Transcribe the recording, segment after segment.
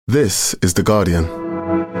This is The Guardian.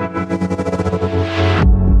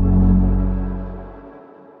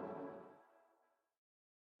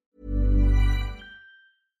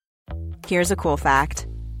 Here's a cool fact.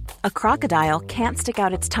 A crocodile can't stick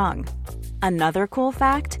out its tongue. Another cool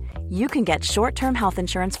fact, you can get short-term health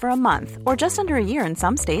insurance for a month or just under a year in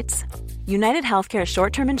some states. United Healthcare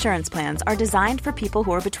short-term insurance plans are designed for people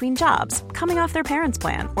who are between jobs, coming off their parents'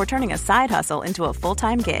 plan, or turning a side hustle into a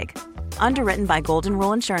full-time gig. Underwritten by Golden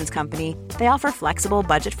Rule Insurance Company, they offer flexible,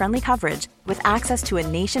 budget-friendly coverage with access to a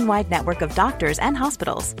nationwide network of doctors and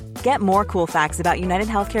hospitals. Get more cool facts about United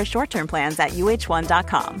Healthcare short-term plans at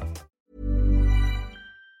uh1.com.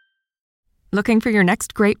 Looking for your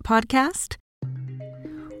next great podcast?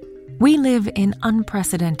 We live in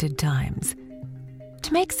unprecedented times.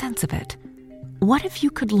 To make sense of it, what if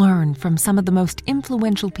you could learn from some of the most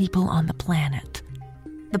influential people on the planet?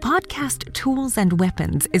 The podcast Tools and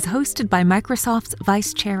Weapons is hosted by Microsoft's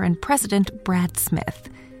Vice Chair and President Brad Smith.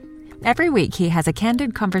 Every week he has a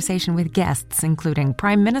candid conversation with guests, including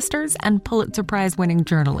prime ministers and Pulitzer Prize-winning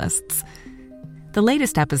journalists. The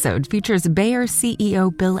latest episode features Bayer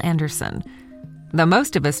CEO Bill Anderson. Though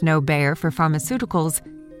most of us know Bayer for pharmaceuticals,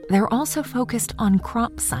 they're also focused on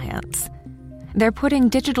crop science. They're putting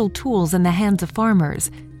digital tools in the hands of farmers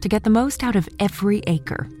to get the most out of every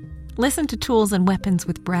acre. Listen to Tools and Weapons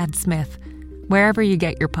with Brad Smith, wherever you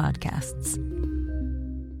get your podcasts.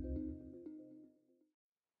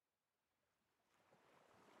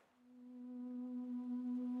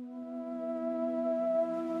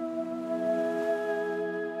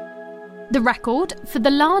 The record for the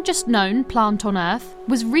largest known plant on Earth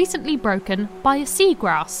was recently broken by a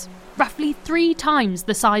seagrass, roughly 3 times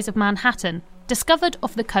the size of Manhattan, discovered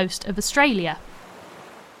off the coast of Australia.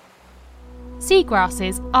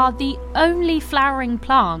 Seagrasses are the only flowering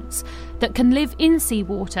plants that can live in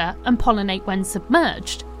seawater and pollinate when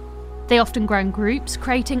submerged. They often grow in groups,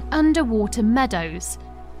 creating underwater meadows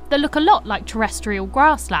that look a lot like terrestrial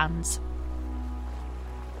grasslands.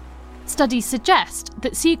 Studies suggest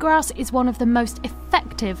that seagrass is one of the most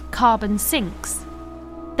effective carbon sinks.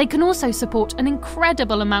 They can also support an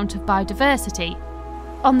incredible amount of biodiversity.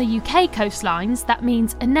 On the UK coastlines, that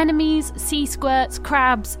means anemones, sea squirts,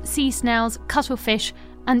 crabs, sea snails, cuttlefish,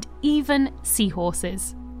 and even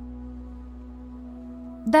seahorses.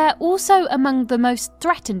 They're also among the most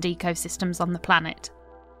threatened ecosystems on the planet.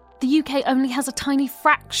 The UK only has a tiny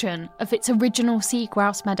fraction of its original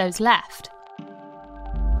seagrass meadows left.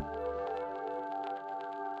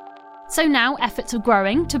 So now efforts are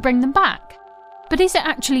growing to bring them back. But is it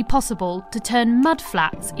actually possible to turn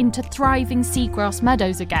mudflats into thriving seagrass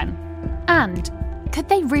meadows again? And could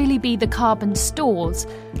they really be the carbon stores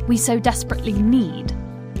we so desperately need?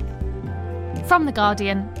 From The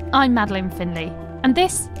Guardian, I'm Madeleine Finlay, and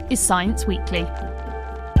this is Science Weekly.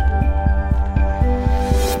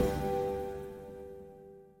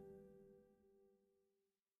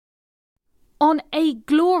 On a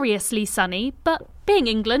gloriously sunny, but being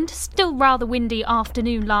England, still rather windy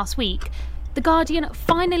afternoon last week, The Guardian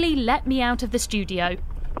finally let me out of the studio.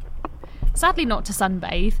 Sadly not to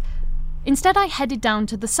sunbathe. Instead I headed down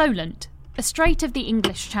to the Solent, a strait of the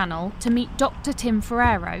English Channel, to meet Dr. Tim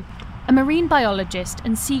Ferrero, a marine biologist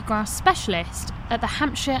and seagrass specialist at the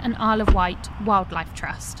Hampshire and Isle of Wight Wildlife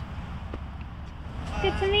Trust.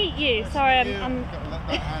 Good to meet you. Sorry, I'm...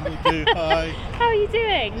 Hi. How are you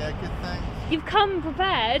doing? Yeah, good, thanks. You've come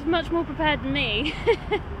prepared, much more prepared than me.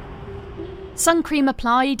 Sun cream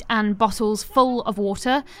applied and bottles full of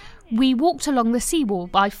water, we walked along the seawall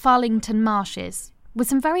by Farlington Marshes, with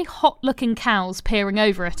some very hot-looking cows peering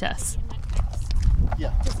over at us.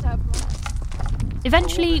 Yeah.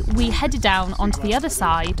 Eventually, we headed down onto the other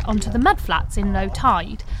side, onto the mudflats in low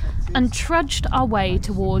tide, and trudged our way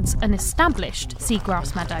towards an established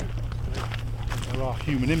seagrass meadow. There are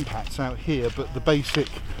human impacts out here, but the basic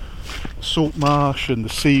salt marsh and the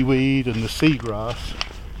seaweed and the seagrass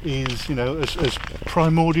is, as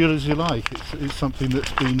primordial as you like. It's something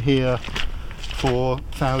that's been here for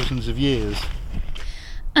thousands of years.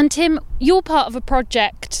 And Tim, you're part of a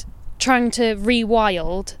project trying to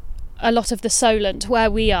rewild a lot of the Solent where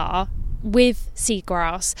we are with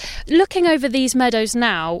seagrass. Looking over these meadows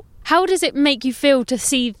now, how does it make you feel to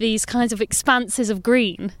see these kinds of expanses of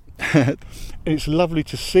green? It's lovely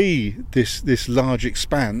to see this large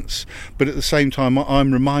expanse, but at the same time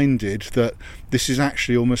I'm reminded that this is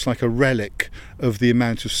actually almost like a relic of the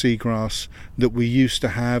amount of seagrass that we used to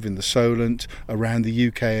have in the Solent, around the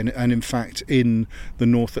UK and in fact in the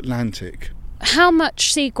North Atlantic. How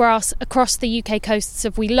much seagrass across the UK coasts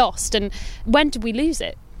have we lost, and when did we lose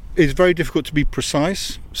it? It's very difficult to be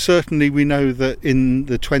precise. Certainly we know that in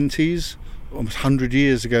the 20s almost 100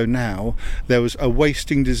 years ago now, there was a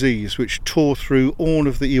wasting disease which tore through all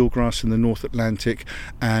of the eelgrass in the North Atlantic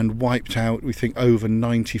and wiped out, we think, over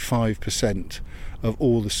 95% of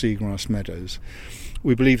all the seagrass meadows.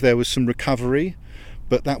 We believe there was some recovery,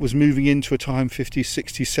 but that was moving into a time, 50s,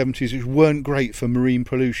 60s, 70s, which weren't great for marine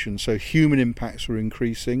pollution, so human impacts were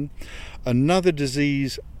increasing. Another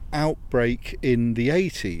disease outbreak in the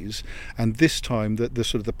 80s, and this time the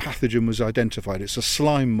pathogen was identified. It's a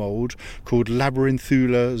slime mould called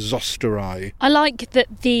Labyrinthula zosteri. I like that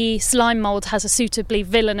the slime mould has a suitably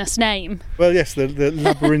villainous name. Well, yes, the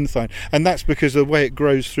labyrinthine, and that's because of the way it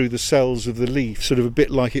grows through the cells of the leaf, sort of a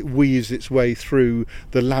bit like it weaves its way through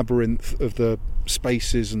the labyrinth of the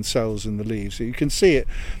spaces and cells in the leaves. So you can see it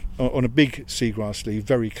on a big seagrass leaf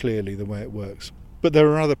very clearly, the way it works. But there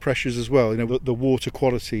are other pressures as well. The water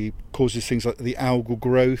quality causes things like the algal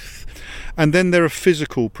growth. And then there are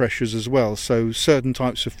physical pressures as well. So certain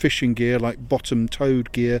types of fishing gear, like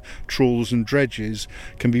bottom-towed gear, trawls and dredges,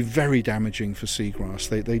 can be very damaging for seagrass.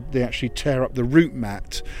 They actually tear up the root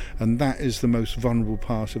mat, and that is the most vulnerable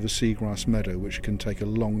part of a seagrass meadow, which can take a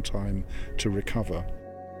long time to recover.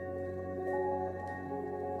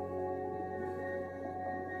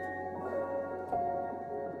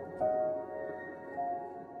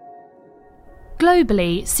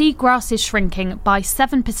 Globally, seagrass is shrinking by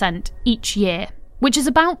 7% each year, which is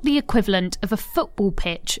about the equivalent of a football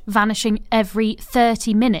pitch vanishing every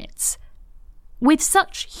 30 minutes. With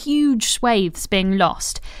such huge swathes being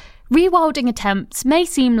lost, rewilding attempts may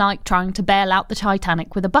seem like trying to bail out the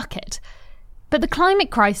Titanic with a bucket. But the climate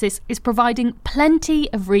crisis is providing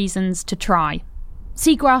plenty of reasons to try.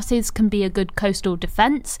 Seagrasses can be a good coastal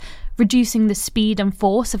defence, reducing the speed and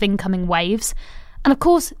force of incoming waves, and of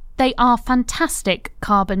course, they are fantastic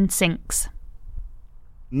carbon sinks.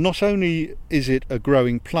 Not only is it a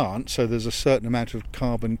growing plant, so there's a certain amount of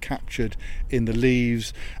carbon captured in the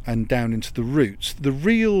leaves and down into the roots, the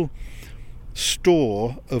real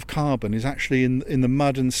store of carbon is actually in the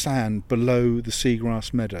mud and sand below the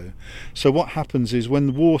seagrass meadow. So what happens is when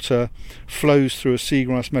the water flows through a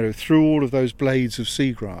seagrass meadow, through all of those blades of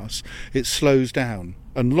seagrass, it slows down,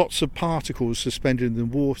 and lots of particles suspended in the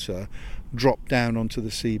water drop down onto the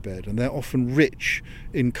seabed, and they're often rich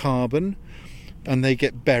in carbon, and they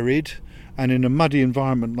get buried. And in a muddy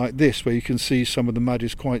environment like this, where you can see some of the mud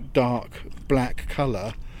is quite dark black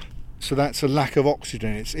colour, so that's a lack of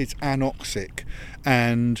oxygen. It's anoxic,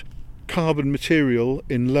 and carbon material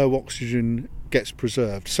in low oxygen gets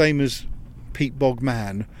preserved. Same as peat bog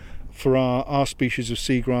man. For our species of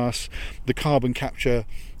seagrass, the carbon capture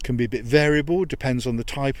can be a bit variable, depends on the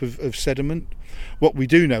type of sediment. What we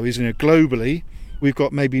do know is, globally, we've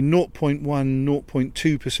got maybe 0.1,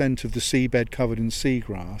 0.2% of the seabed covered in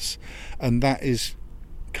seagrass, and that is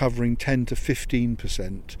covering 10 to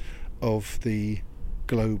 15% of the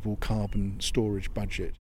global carbon storage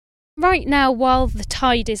budget. Right now, while the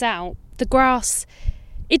tide is out, the grass,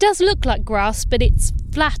 it does look like grass, but it's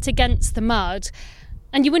flat against the mud,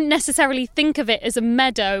 and you wouldn't necessarily think of it as a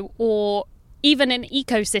meadow or even an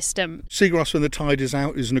ecosystem. Seagrass when the tide is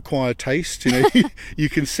out is an acquired taste. You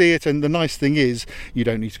can see it, and the nice thing is you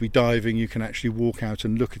don't need to be diving. You can actually walk out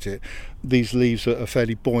and look at it. These leaves are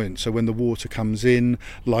fairly buoyant, so when the water comes in,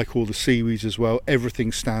 like all the seaweeds as well,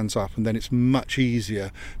 everything stands up, and then it's much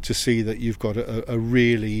easier to see that you've got a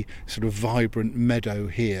really sort of vibrant meadow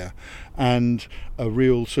here, and a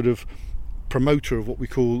real sort of promoter of what we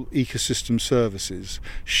call ecosystem services,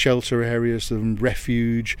 shelter areas,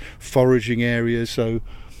 refuge, foraging areas. So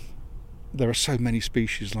there are so many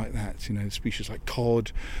species like that, species like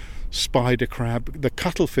cod, spider crab, the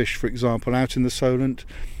cuttlefish, for example, out in the Solent,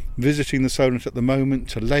 visiting the Solent at the moment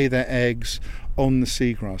to lay their eggs on the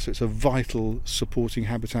seagrass. It's a vital supporting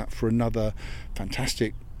habitat for another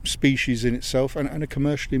fantastic species in itself, and a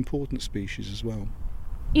commercially important species as well.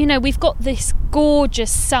 We've got this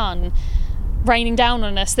gorgeous sun raining down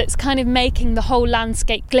on us that's kind of making the whole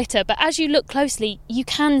landscape glitter, but as you look closely you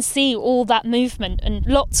can see all that movement and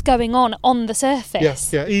lots going on the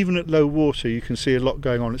surface. Yeah, even at low water you can see a lot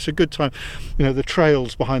going on. It's a good time. The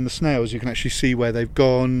trails behind the snails, you can actually see where they've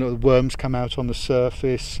gone. The worms come out on the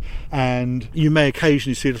surface, and you may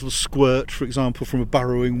occasionally see a little squirt, for example, from a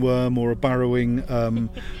burrowing worm or a burrowing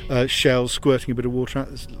shell squirting a bit of water out.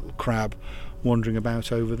 There's a little crab wandering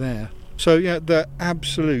about over there. So yeah, they're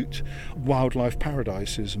absolute wildlife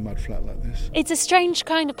paradises, a mudflat like this. It's a strange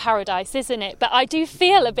kind of paradise, isn't it? But I do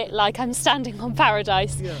feel a bit like I'm standing on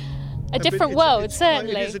paradise. Yeah. A different world,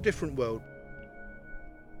 certainly. It is a different world.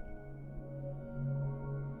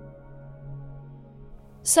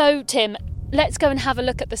 So, Tim, let's go and have a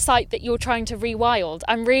look at the site that you're trying to rewild.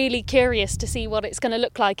 I'm really curious to see what it's going to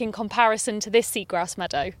look like in comparison to this seagrass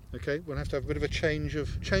meadow. Okay, we'll have to have a bit of a change of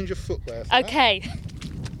footwear. Okay.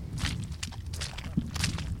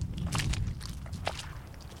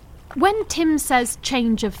 When Tim says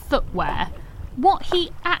change of footwear, what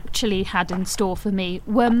he actually had in store for me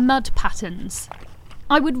were mud patterns.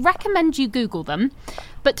 I would recommend you Google them,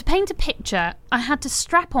 but to paint a picture, I had to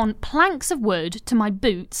strap on planks of wood to my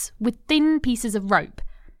boots with thin pieces of rope.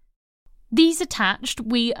 These attached,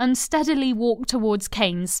 we unsteadily walked towards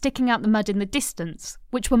canes sticking out the mud in the distance,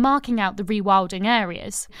 which were marking out the rewilding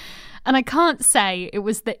areas. And I can't say it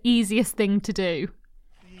was the easiest thing to do.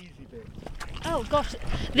 The easy bit. Oh gosh,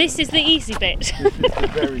 this is the easy bit. This is the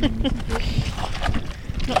very easy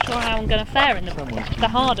bit. Not sure how I'm going to fare in the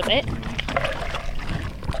harder bit.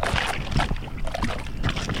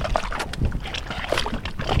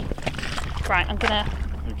 Right, I'm going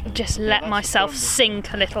to just let myself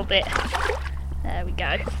sink a little bit. There we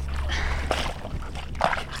go.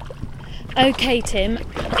 Okay, Tim,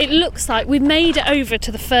 it looks like we've made it over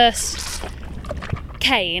to the first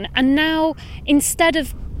cane, and now instead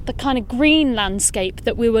of the kind of green landscape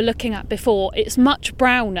that we were looking at before, it's much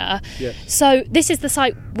browner. Yes. So this is the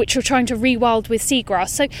site which we're trying to rewild with seagrass.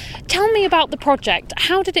 So tell me about the project.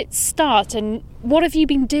 How did it start and what have you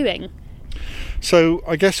been doing? So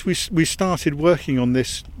I guess we started working on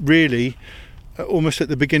this really almost at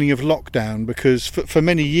the beginning of lockdown, because for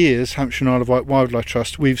many years Hampshire and Isle of Wight Wildlife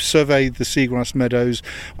Trust, we've surveyed the seagrass meadows,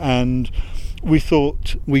 and we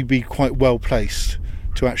thought we'd be quite well placed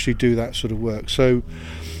to actually do that sort of work. So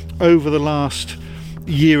over the last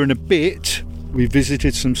year and a bit, we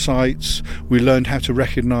visited some sites, we learned how to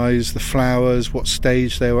recognise the flowers, what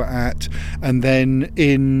stage they were at, and then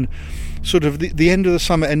in sort of the end of the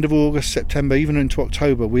summer, end of August, September, even into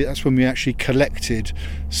October, that's when we actually collected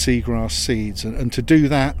seagrass seeds. And to do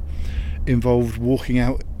that involved walking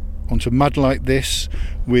out onto mud like this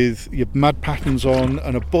with your mud patterns on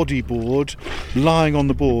and a bodyboard, lying on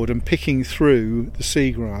the board and picking through the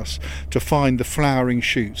seagrass to find the flowering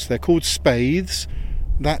shoots. They're called spathes.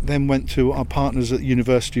 That then went to our partners at the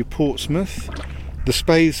University of Portsmouth. The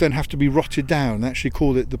spathes then have to be rotted down. They actually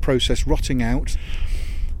call it the process rotting out,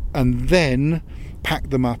 and then pack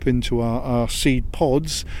them up into our seed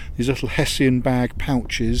pods, these little Hessian bag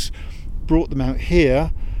pouches. Brought them out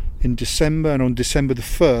here in December, and on December the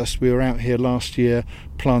 1st we were out here last year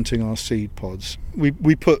planting our seed pods. We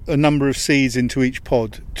put a number of seeds into each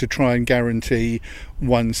pod to try and guarantee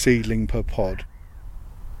one seedling per pod.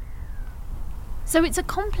 So it's a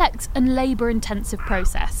complex and labour-intensive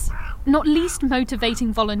process, not least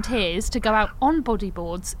motivating volunteers to go out on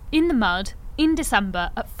bodyboards in the mud in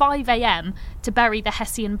December at 5 a.m. to bury the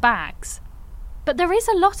Hessian bags. But there is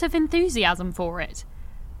a lot of enthusiasm for it.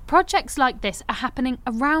 Projects like this are happening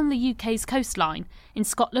around the UK's coastline, in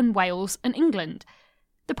Scotland, Wales and England.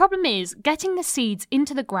 The problem is, getting the seeds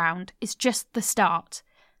into the ground is just the start.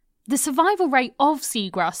 The survival rate of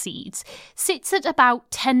seagrass seeds sits at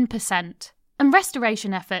about 10%, and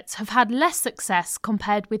restoration efforts have had less success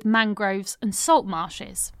compared with mangroves and salt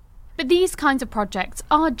marshes. But these kinds of projects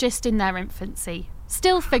are just in their infancy,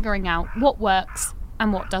 still figuring out what works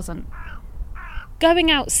and what doesn't. Going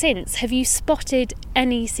out since, have you spotted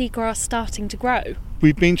any seagrass starting to grow?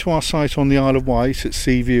 We've been to our site on the Isle of Wight at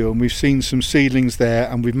Seaview, and we've seen some seedlings there,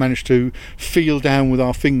 and we've managed to feel down with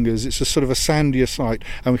our fingers. It's a sort of a sandier site,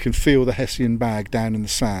 and we can feel the Hessian bag down in the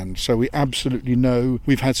sand. So we absolutely know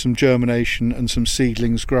we've had some germination and some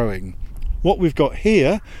seedlings growing. What we've got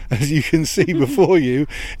here, as you can see before you,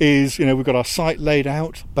 is, we've got our site laid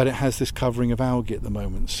out, but it has this covering of algae at the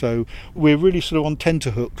moment. So we're really sort of on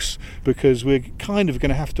tenterhooks, because we're kind of going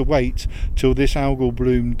to have to wait till this algal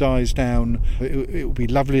bloom dies down. It will be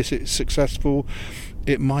lovely if it's successful.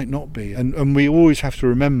 It might not be. And we always have to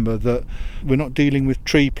remember that we're not dealing with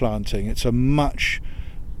tree planting. It's a much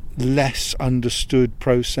less understood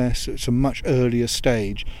process. It's a much earlier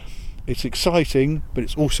stage. It's exciting, but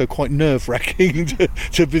it's also quite nerve-wracking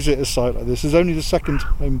to visit a site like this. It's only the second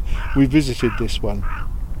time we visited this one.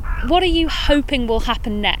 What are you hoping will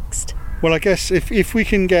happen next? Well, I guess if we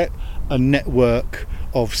can get a network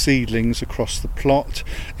of seedlings across the plot,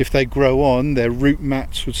 if they grow on, their root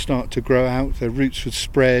mats would start to grow out, their roots would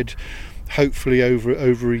spread. Hopefully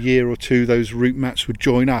over a year or two those root mats would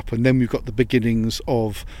join up, and then we've got the beginnings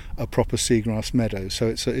of a proper seagrass meadow. So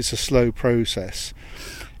it's a slow process.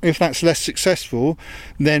 If that's less successful,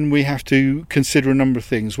 then we have to consider a number of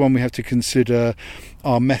things. One, we have to consider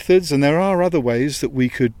our methods, and there are other ways that we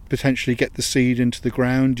could potentially get the seed into the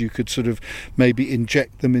ground. You could sort of maybe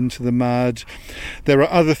inject them into the mud. There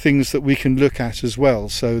are other things that we can look at as well,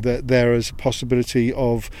 so that there is a possibility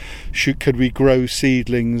of could we grow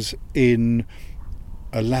seedlings in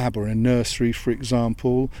a lab or a nursery, for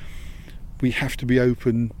example. We have to be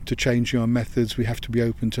open to changing our methods. We have to be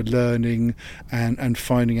open to learning and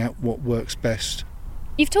finding out what works best.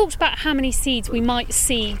 You've talked about how many seeds we might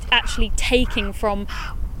see actually taking from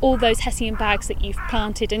all those Hessian bags that you've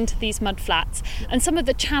planted into these mud flats, and some of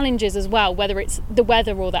the challenges as well, whether it's the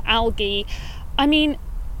weather or the algae. I mean,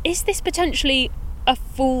 is this potentially a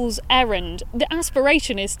fool's errand? The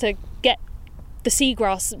aspiration is to get the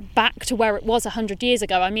seagrass back to where it was 100 years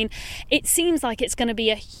ago. I mean, it seems like it's going to be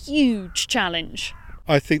a huge challenge.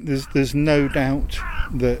 I think there's no doubt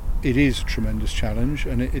that it is a tremendous challenge,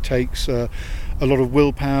 and it takes a lot of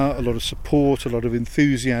willpower, a lot of support, a lot of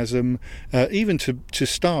enthusiasm, even to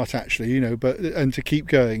start actually, and to keep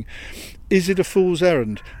going. Is it a fool's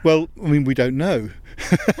errand? Well, I mean, we don't know.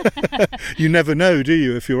 You never know, do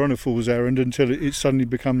you, if you're on a fool's errand until it suddenly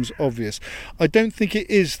becomes obvious. I don't think it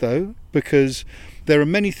is, though, because there are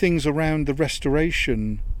many things around the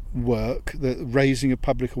restoration work, the raising of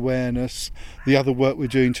public awareness, the other work we're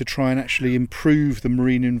doing to try and actually improve the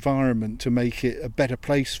marine environment to make it a better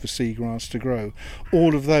place for seagrass to grow.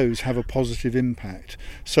 All of those have a positive impact.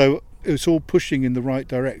 So it's all pushing in the right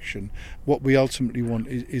direction. What we ultimately want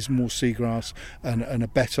is more seagrass and a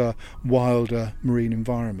better, wilder marine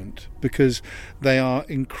environment, because they are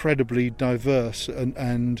incredibly diverse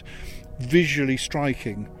and visually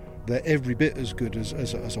striking. They're every bit as good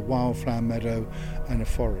as a wildflower meadow and a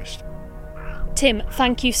forest. Tim,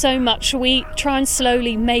 thank you so much. Shall we try and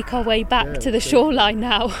slowly make our way back to the shoreline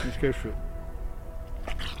now? Let's go for it.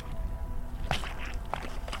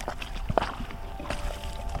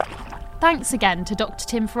 Thanks again to Dr.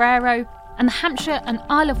 Tim Ferrero and the Hampshire and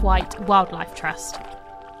Isle of Wight Wildlife Trust.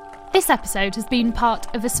 This episode has been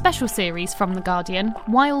part of a special series from The Guardian,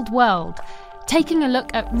 Wild World, taking a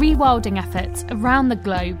look at rewilding efforts around the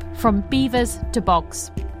globe from beavers to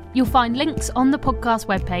bogs. You'll find links on the podcast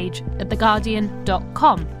webpage at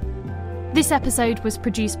theguardian.com. This episode was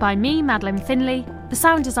produced by me, Madeline Finlay, the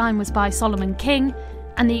sound design was by Solomon King,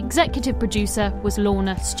 and the executive producer was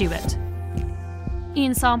Lorna Stewart.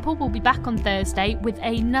 Ian Sample will be back on Thursday with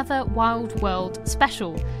another Wild World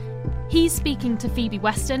special. He's speaking to Phoebe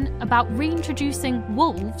Weston about reintroducing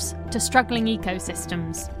wolves to struggling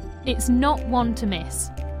ecosystems. It's not one to miss.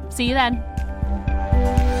 See you then.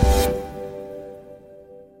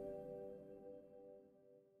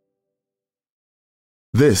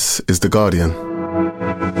 This is The Guardian.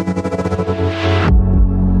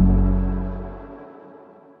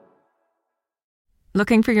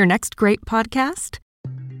 Looking for your next great podcast?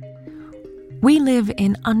 We live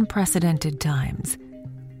in unprecedented times.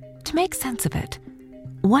 To make sense of it,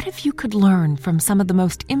 what if you could learn from some of the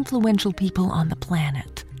most influential people on the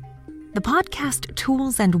planet? The podcast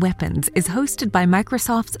Tools and Weapons is hosted by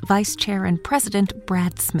Microsoft's Vice Chair and President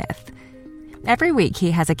Brad Smith. Every week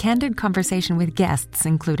he has a candid conversation with guests,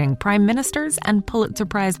 including prime ministers and Pulitzer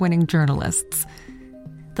Prize-winning journalists.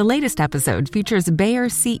 The latest episode features Bayer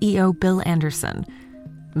CEO Bill Anderson.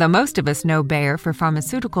 Though most of us know Bayer for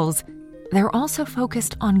pharmaceuticals, they're also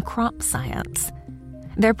focused on crop science.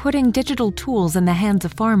 They're putting digital tools in the hands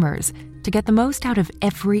of farmers to get the most out of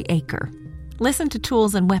every acre. Listen to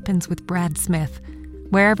Tools and Weapons with Brad Smith,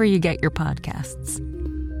 wherever you get your podcasts.